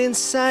fight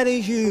inside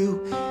of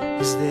you,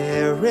 is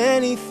there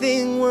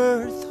anything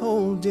worth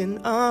holding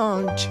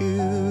on to?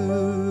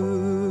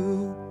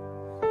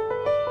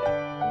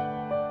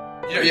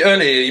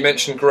 Earlier you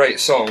mentioned great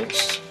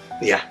songs.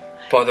 Yeah.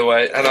 By the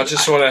way, and I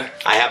just want to...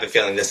 I have a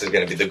feeling this is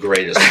going to be the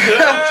greatest of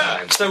all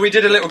time. So we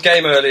did a little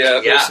game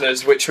earlier,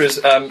 listeners, which was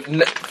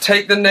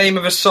take the name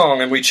of a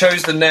song, and we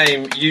chose the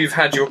name You've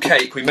Had Your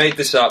Cake. We made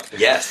this up.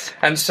 Yes.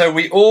 And so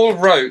we all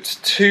wrote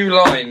 2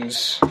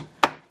 lines.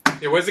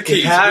 Yeah, where's the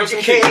keys? Have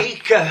your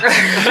cake.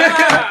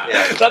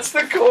 Yeah. That's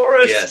the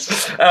chorus.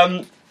 Yes.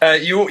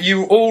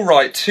 You all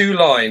write 2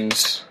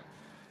 lines.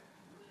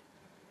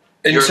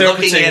 You're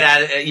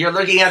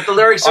looking at the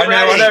lyrics already.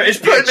 I know. It's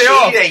putting me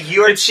off.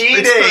 You're cheating.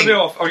 It's putting me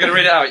off. I'm going to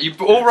read it out.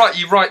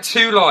 You write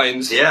 2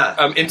 lines.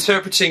 Yeah.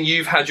 Interpreting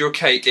 "You've Had Your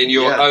Cake" in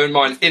your own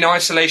mind, in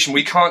isolation.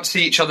 We can't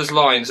see each other's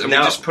lines, and we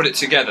just put it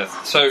together.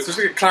 So just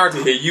to get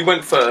clarity here, you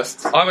went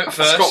first. I went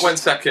first. Scott went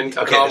second.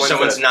 Okay,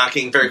 someone's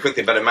knocking very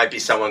quickly, but it might be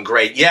someone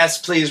great. Yes,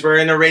 please. We're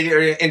in a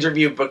radio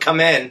interview, but come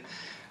in.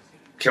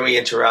 Can we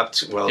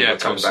interrupt? Well, we'll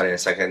talk about it in a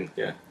second.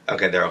 Yeah.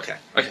 Okay, they're okay.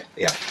 Okay.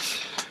 Yeah.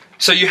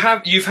 So you've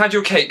had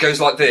your cake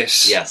goes like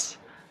this. Yes.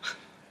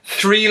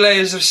 3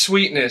 layers of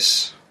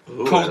sweetness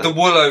pulled the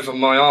wool over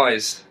my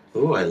eyes.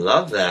 Ooh, I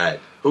love that.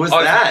 Who was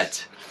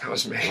that? That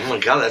was me. Oh my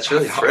god, that's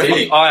really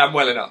pretty. I am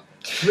welling up.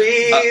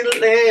 3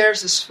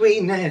 layers of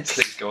sweetness.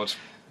 Please God.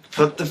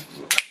 I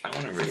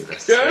want to read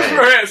this. Go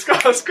for it,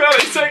 Scott,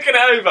 it's taking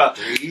over.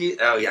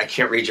 I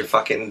can't read your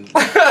fucking...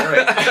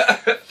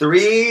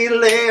 3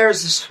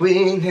 layers of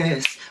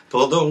sweetness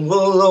pull the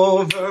wool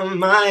over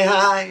my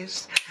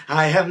eyes.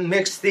 I have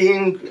mixed the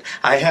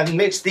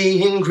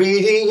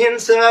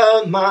ingredients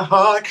of my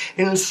heart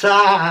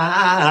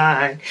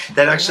inside.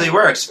 That actually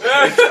works.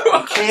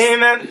 You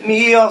came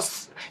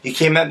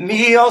at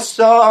me all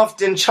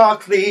soft and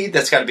chocolatey.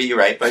 That's got to be you,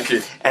 right? Thank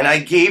you. And I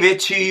gave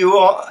it to you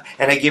all.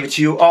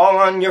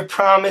 On your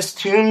promise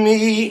to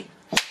me.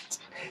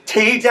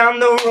 Take down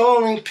the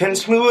rolling pin,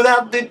 smooth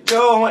out the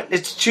dough.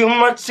 It's too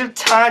much of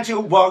time to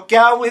walk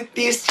out with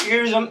these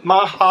tears on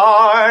my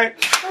heart.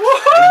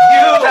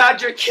 You've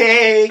had your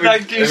cake.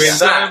 Thank you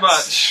so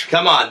much.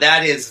 Come on,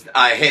 that is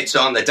a hit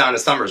song that Donna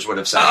Summers would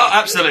have sung. Oh,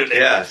 absolutely.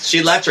 Yeah,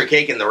 she left her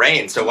cake in the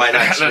rain, so why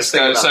not just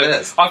sing about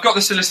this? I've got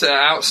the solicitor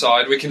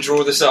outside. We can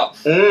draw this up.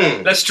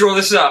 Let's draw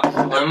this up.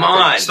 Come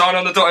on. Sign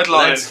on the dotted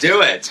line. Let's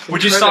do it.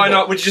 Would you sign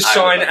up? Would you just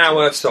sign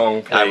our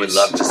song, please? I would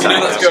love to sign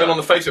that's going on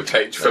the Facebook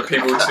page for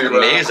people to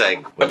amazing.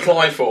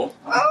 Apply for.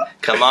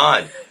 Come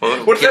on.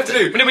 What do you have to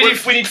do?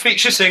 We need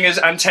feature singers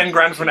and 10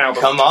 grand for an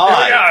album. Come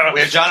on.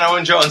 We have John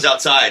Owen Jones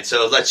outside,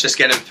 so let's just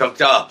get him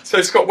hooked up.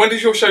 So, Scott, when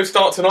does your show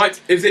start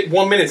tonight? Is it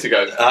 1 minute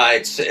ago? I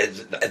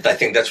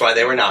think that's why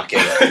they were knocking,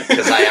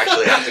 because I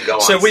actually have to go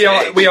on So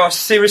stage. we are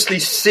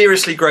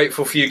seriously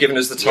grateful for you giving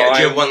us the time. Yeah,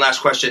 do you have one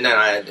last question?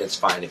 Then it's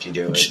fine if you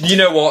do it. You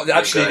know what?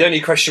 Actually, the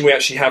only question we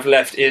actually have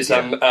left is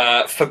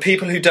for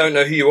people who don't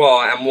know who you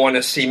are and want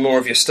to see more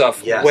of your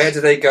stuff, where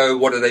do they go?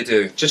 What do they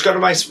do? just go to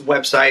my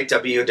website,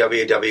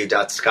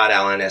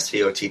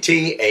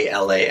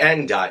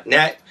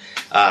 www.scottallan.net.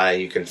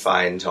 You can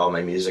find all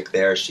my music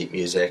there, sheet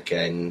music,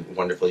 and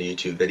wonderful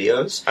YouTube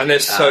videos. And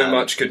there's so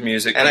much good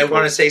music. And I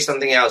want to say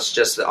something else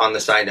just on the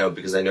side note,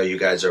 because I know you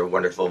guys are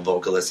wonderful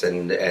vocalists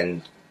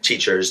and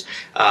teachers.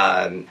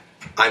 I'm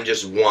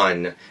just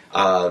one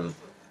of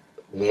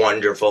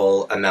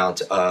wonderful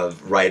amount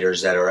of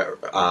writers that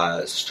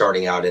are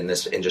starting out in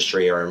this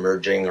industry or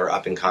emerging or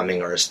up and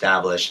coming or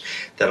established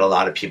that a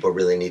lot of people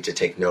really need to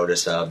take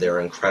notice of.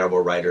 They're incredible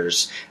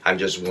writers. I'm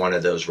just one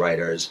of those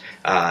writers.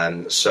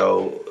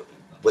 So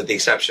with the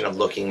exception of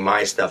looking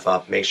my stuff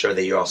up, make sure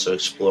that you also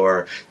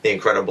explore the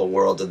incredible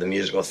world of the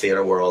musical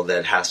theater world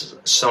that has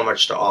so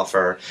much to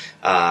offer,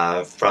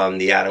 from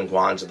the Adam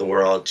Gwans of the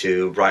world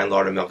to Brian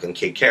Laudermilk and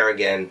Kate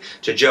Kerrigan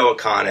to Joe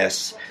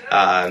Akonis.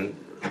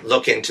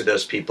 Look into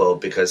those people,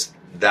 because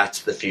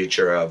that's the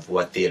future of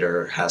what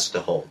theater has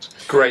to hold.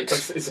 Great.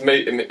 It's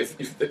amazing.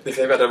 If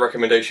they've had a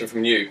recommendation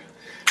from you,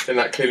 then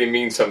that clearly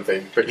means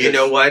something. Because You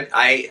know what?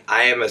 I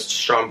am a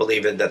strong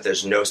believer that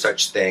there's no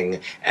such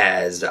thing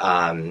as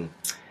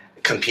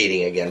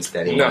competing against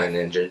anyone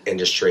in the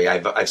industry.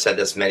 I've said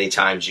this many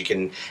times. You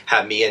can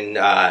have me and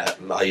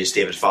I'll use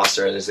David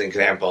Foster as an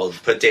example.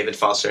 Put David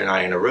Foster and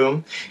I in a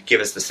room, give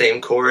us the same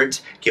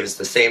chords, give us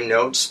the same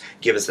notes,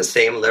 give us the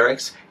same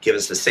lyrics, give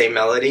us the same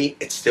melody.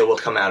 It still will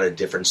come out a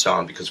different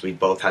song, because we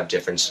both have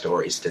different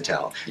stories to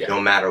tell, no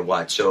matter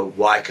what. So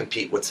why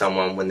compete with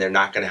someone when they're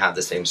not going to have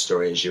the same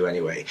story as you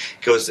anyway?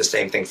 It goes the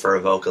same thing for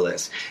a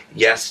vocalist.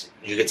 Yes,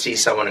 you could see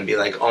someone and be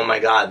like, oh my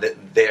God,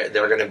 they're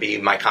going to be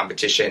my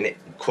competition,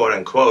 quote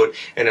unquote,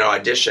 in an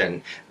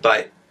audition.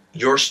 But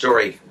your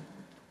story,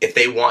 if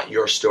they want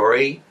your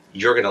story,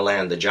 you're going to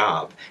land the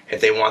job.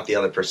 If they want the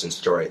other person's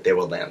story, they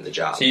will land the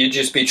job. So you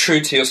just be true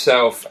to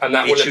yourself, and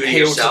that Be will true to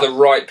appeal to yourself. the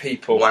right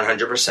people.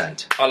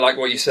 100%. I like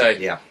what you say.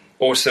 Yeah.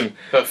 Awesome.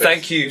 Perfect.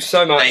 Thank you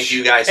so much. Thank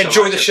you guys so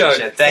Enjoy much. the I show.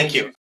 appreciate it. Thank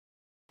you.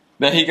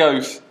 there he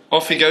goes.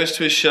 Off he goes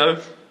to his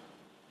show.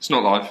 It's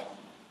not live.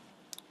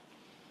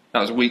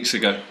 That was weeks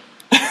ago.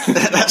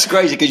 That's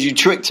crazy because you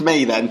tricked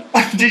me then.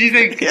 Did you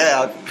think?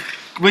 Yeah.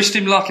 Wished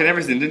him luck and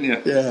everything, didn't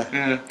you?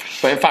 Yeah.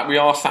 But in fact, we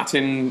are sat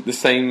in the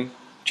same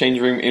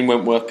changing room in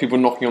Wentworth. People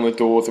knocking on the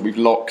doors that we've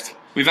locked.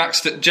 We've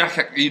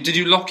Jack, did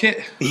you lock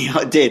it? Yeah,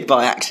 I did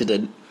by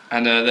accident.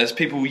 And there's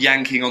people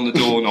yanking on the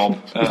doorknob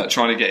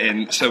trying to get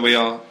in. So we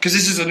are, because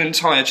this is an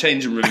entire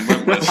changing room in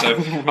Wentworth. So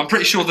I'm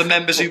pretty sure the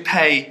members who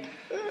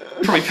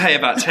probably pay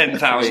about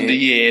 10,000 a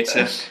year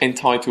to.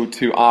 Entitled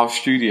to our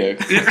studio.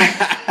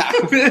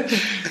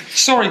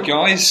 Sorry,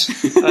 guys,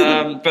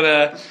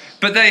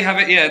 but there you have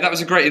it. Yeah, that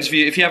was a great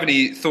interview. If you have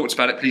any thoughts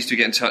about it, please do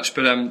get in touch.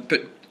 But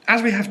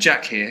as we have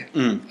Jack here,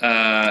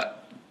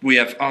 we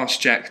have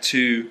asked Jack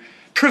to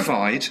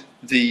provide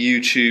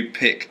the YouTube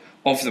pick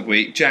of the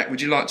week. Jack,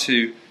 would you like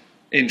to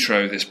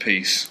intro this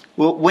piece?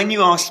 Well, when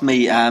you asked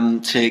me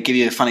to give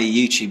you a funny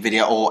YouTube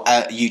video or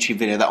a YouTube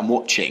video that I'm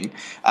watching,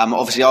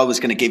 obviously I was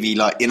going to give you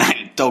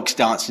dogs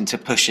dancing to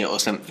Push It or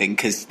something,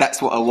 because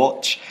that's what I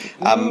watch,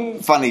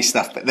 funny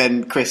stuff. But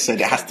then Chris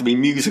said it has to be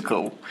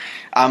musical,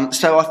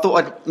 so I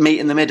thought I'd meet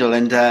in the middle.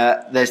 And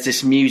there's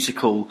this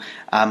musical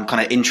kind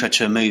of intro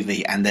to a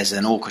movie, and there's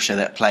an orchestra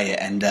that play it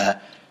and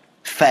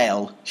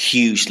fail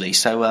hugely.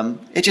 So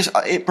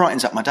it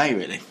brightens up my day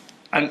really.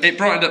 And it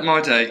brightened up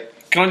my day.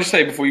 Can I just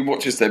say before you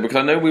watch this though, because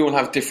I know we all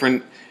have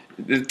different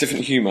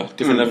humour,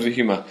 different levels of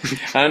humour,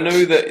 and I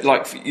know that,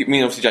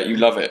 obviously Jack, you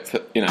love it,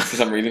 for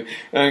some reason.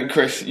 And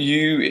Chris,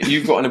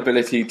 you've got an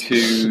ability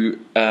to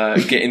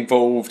get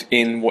involved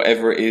in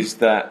whatever it is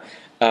that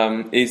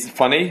is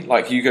funny.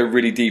 Like, you go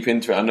really deep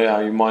into it. I know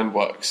how your mind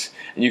works,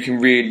 and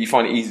you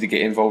find it easy to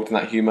get involved in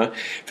that humour.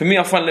 For me,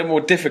 I find it a little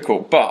more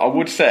difficult, but I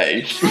would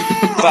say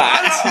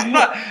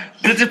that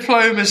the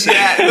diplomacy.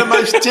 Yeah, the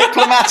most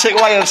diplomatic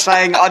way of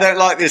saying I don't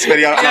like this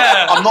video.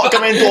 Yeah. I'm not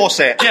going to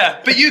endorse it.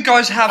 Yeah, but you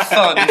guys have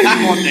fun if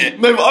you want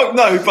it.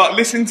 But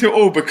listen to it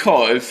all,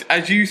 because,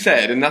 as you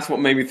said, and that's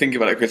what made me think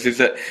about it, Chris, is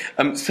that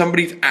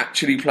somebody's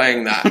actually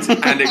playing that,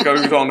 and it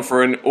goes on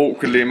for an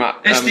awkwardly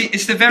amount.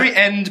 It's the very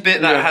end bit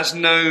that has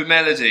no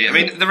melody. I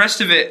mean, the rest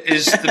of it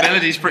is, the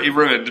melody's pretty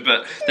ruined,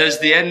 but there's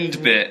the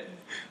end bit.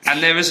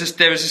 And there was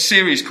a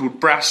series called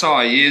Brass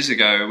Eye years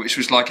ago, which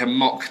was like a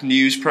mock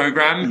news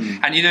program.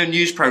 And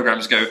news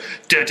programs go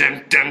da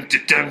dum dum da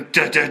dum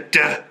da da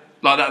da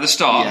like that at the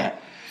start. Yeah.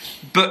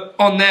 But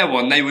on their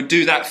one, they would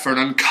do that for an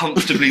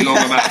uncomfortably long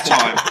amount of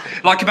time,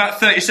 like about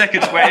 30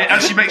 seconds, where it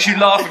actually makes you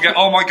laugh and go,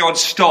 "Oh my God,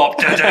 stop!"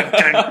 Da dum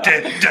dum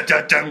da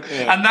da dum.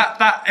 And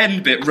that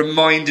end bit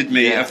reminded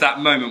me of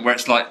that moment where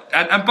it's like.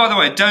 And by the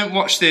way, don't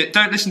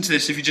listen to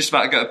this if you're just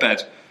about to go to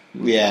bed.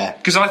 Yeah.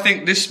 Because I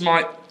think this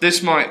might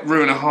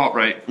ruin a heart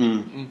rate.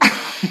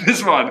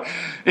 This one,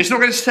 it's not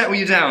going to settle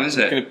you down, is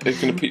it?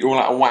 It's going to put you all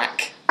out of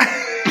whack.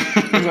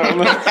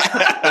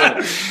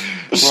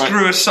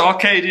 Screw a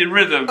circadian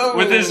rhythm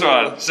with this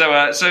one.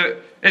 So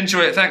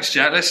enjoy it. Thanks,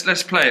 Jack.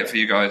 Let's play it for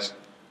you guys.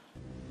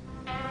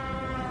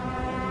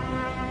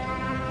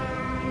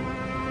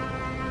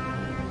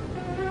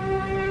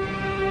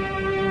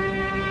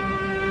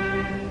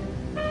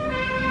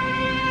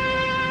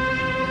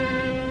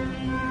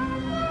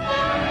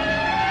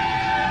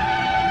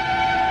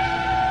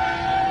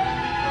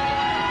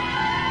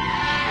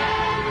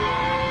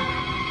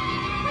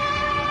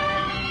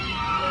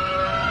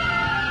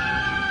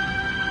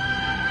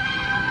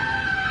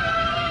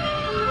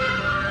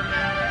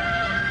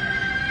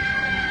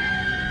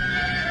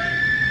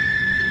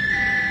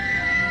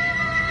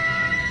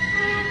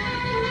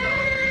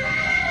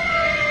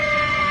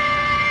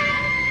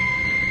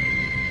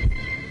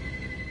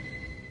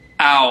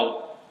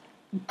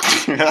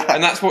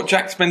 And that's what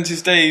Jack spends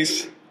his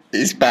days.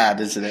 It's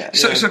bad, isn't it?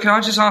 So can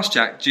I just ask,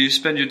 Jack, do you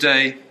spend your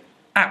day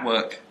at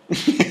work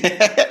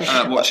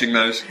watching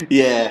those?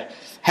 Yeah.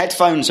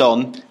 Headphones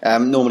on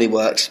normally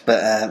works,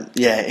 but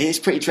yeah, it's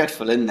pretty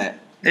dreadful, isn't it?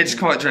 It's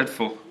quite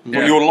dreadful.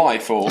 What, your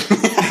life, or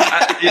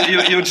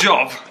your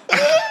job.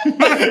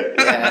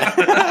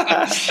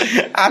 Yeah.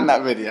 And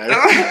that video.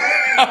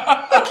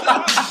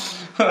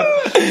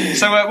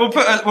 So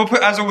we'll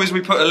put as always,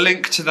 we put a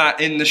link to that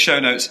in the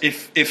show notes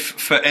if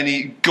for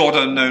any god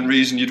unknown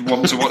reason you'd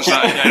want to watch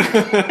that again.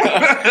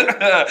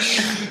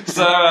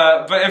 So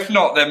but if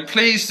not, then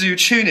please do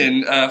tune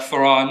in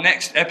for our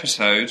next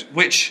episode,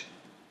 which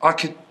I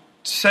could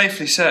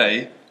safely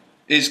say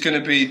is going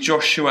to be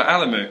Joshua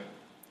Alamu.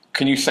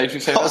 can you safely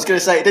say I that? was going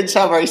to say, it didn't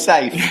sound very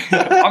safe.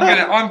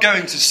 I'm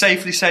going to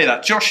safely say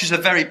that Josh is a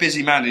very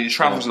busy man and he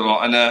travels a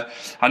lot, and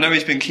I know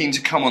he's been keen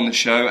to come on the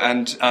show,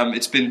 and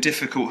it's been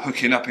difficult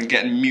hooking up and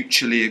getting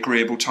mutually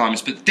agreeable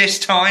times, but this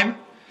time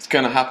It's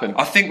going to happen.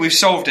 I think we've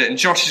solved it, and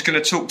Josh is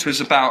going to talk to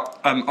us about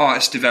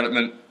artist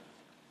development,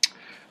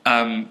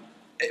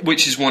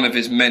 which is one of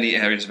his many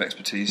areas of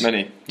expertise.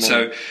 Many.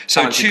 So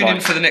Talented tune guy.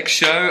 in for the next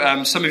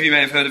show. Some of you may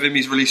have heard of him.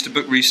 He's released a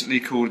book recently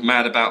called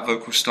Mad About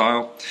Vocal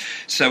Style.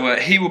 So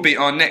he will be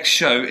our next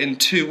show in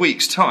 2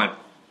 weeks' time.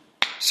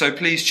 So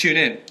please tune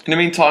in. In the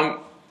meantime,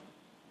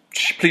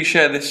 please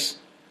share this.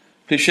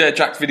 Please share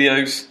Jack's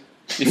videos.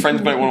 Your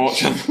friends might want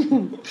to watch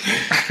them.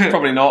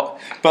 Probably not.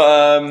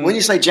 But When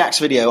you say Jack's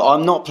video,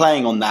 I'm not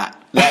playing on that.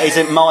 That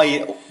isn't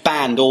my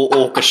band or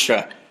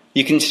orchestra.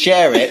 You can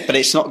share it, but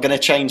it's not going to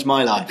change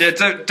my life. Yeah,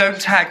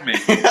 don't tag me.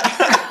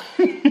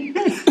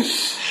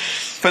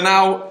 for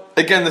now,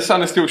 again, the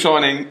sun is still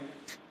shining.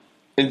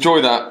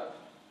 Enjoy that.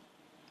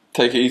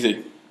 Take it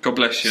easy. God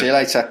bless you. See you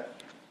later.